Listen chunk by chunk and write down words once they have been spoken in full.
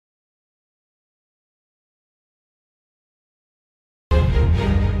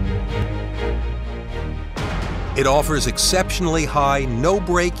It offers exceptionally high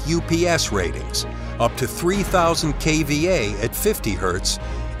no-break UPS ratings, up to 3,000 kVA at 50 Hz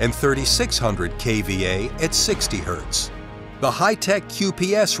and 3,600 kVA at 60 Hz. The HITEC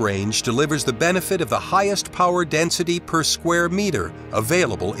QPS range delivers the benefit of the highest power density per square meter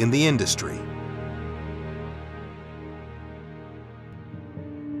available in the industry.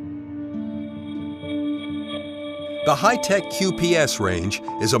 The HITEC QPS range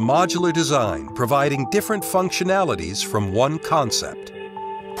is a modular design providing different functionalities from one concept.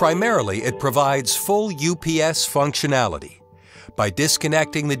 Primarily, it provides full UPS functionality. By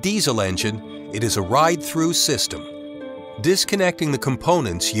disconnecting the diesel engine, it is a ride-through system. Disconnecting the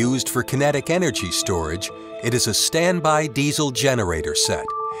components used for kinetic energy storage, it is a standby diesel generator set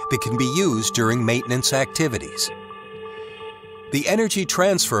that can be used during maintenance activities. The energy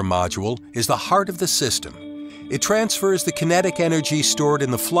transfer module is the heart of the system. It transfers the kinetic energy stored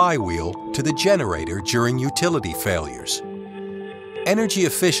in the flywheel to the generator during utility failures. Energy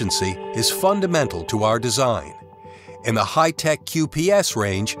efficiency is fundamental to our design, and the HITEC QPS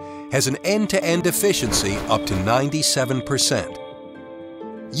range has an end-to-end efficiency up to 97%.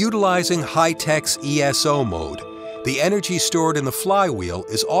 Utilizing HITEC's ESO mode, the energy stored in the flywheel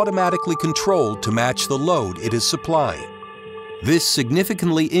is automatically controlled to match the load it is supplying. This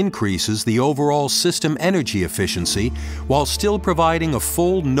significantly increases the overall system energy efficiency while still providing a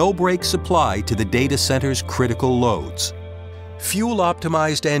full no-break supply to the data center's critical loads.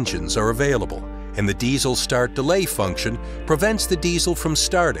 Fuel-optimized engines are available, and the diesel start delay function prevents the diesel from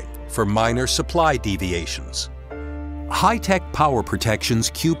starting for minor supply deviations. HITEC Power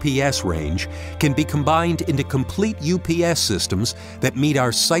Protection's QPS range can be combined into complete UPS systems that meet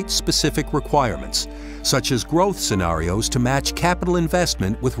our site-specific requirements, such as growth scenarios to match capital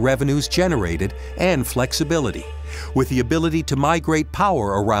investment with revenues generated and flexibility, with the ability to migrate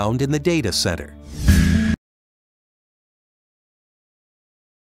power around in the data center.